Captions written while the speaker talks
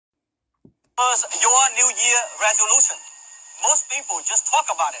was your New Year resolution? Most people just talk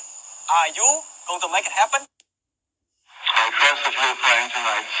about it. Are you going to make it happen? I trust that you'll find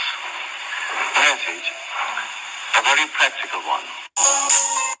tonight's message a very practical one.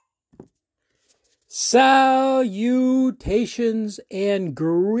 Salutations and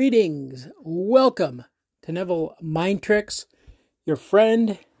greetings. Welcome to Neville Mind Tricks, your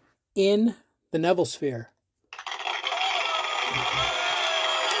friend in the Neville Sphere.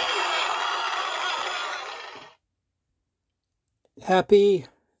 Happy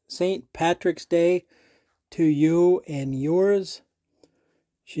St. Patrick's Day to you and yours.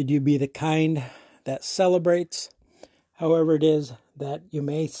 Should you be the kind that celebrates, however it is that you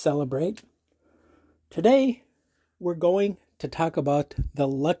may celebrate. Today, we're going to talk about the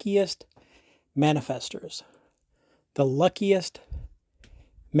luckiest manifestors. The luckiest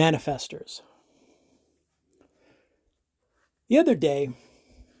manifestors. The other day,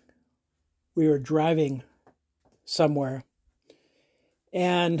 we were driving somewhere,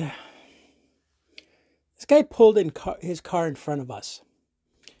 and this guy pulled in his car in front of us.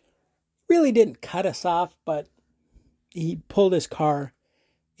 Really didn't cut us off, but he pulled his car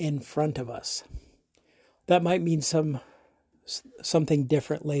in front of us. That might mean something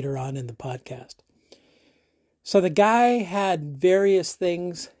different later on in the podcast. So the guy had various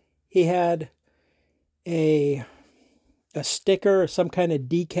things. He had a sticker or some kind of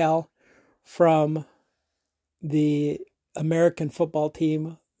decal from the American football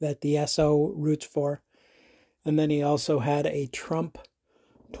team that the SO roots for. And then he also had a Trump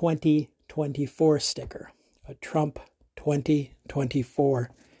 2024 sticker. A Trump 2024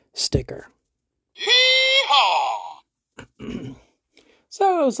 sticker.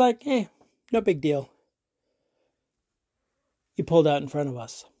 So I was like, hey, no big deal. He pulled out in front of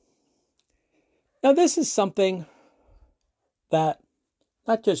us. Now this is something that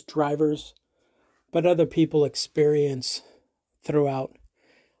not just drivers, but other people experience throughout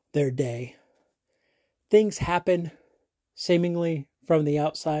their day. Things happen seemingly from the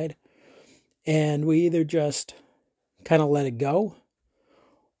outside, and we either just kind of let it go,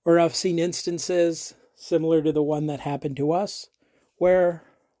 or I've seen instances similar to the one that happened to us, where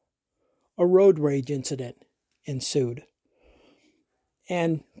a road rage incident ensued,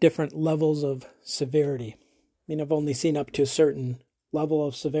 and different levels of severity. I mean, I've only seen up to a certain level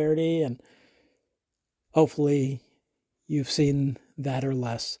of severity, and hopefully you've seen that or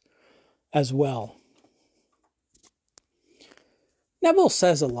less as well. Neville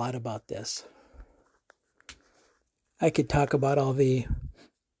says a lot about this. I could talk about all the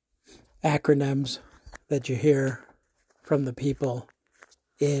acronyms that you hear from the people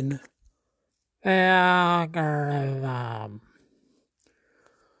in algorithm.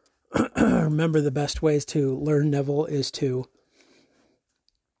 Remember, the best ways to learn Neville is to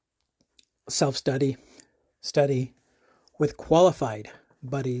self-study, study with qualified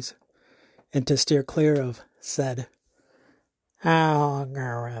buddies, and to steer clear of said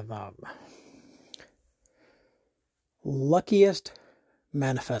algorithm. Luckiest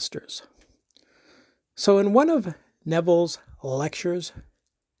manifestors. So in one of Neville's lectures,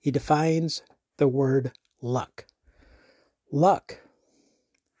 he defines the word luck. Luck, ...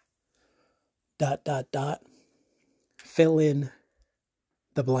 fill in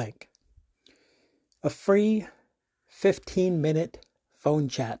the blank. A free 15-minute phone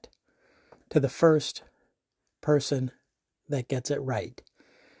chat to the first person that gets it right.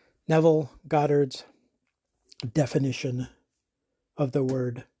 Neville Goddard's definition of the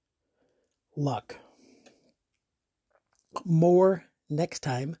word luck. More next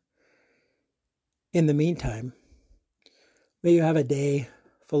time. In the meantime, may you have a day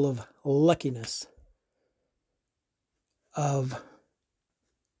full of luckiness, of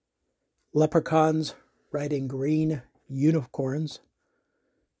leprechauns riding green unicorns,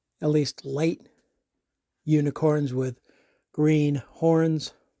 at least light unicorns with green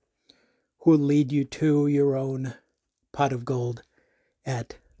horns, who lead you to your own pot of gold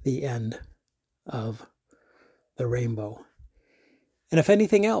at the end of the rainbow. And if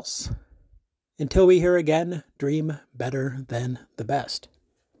anything else, until we hear again, dream better than the best.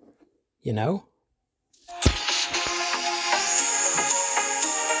 You know?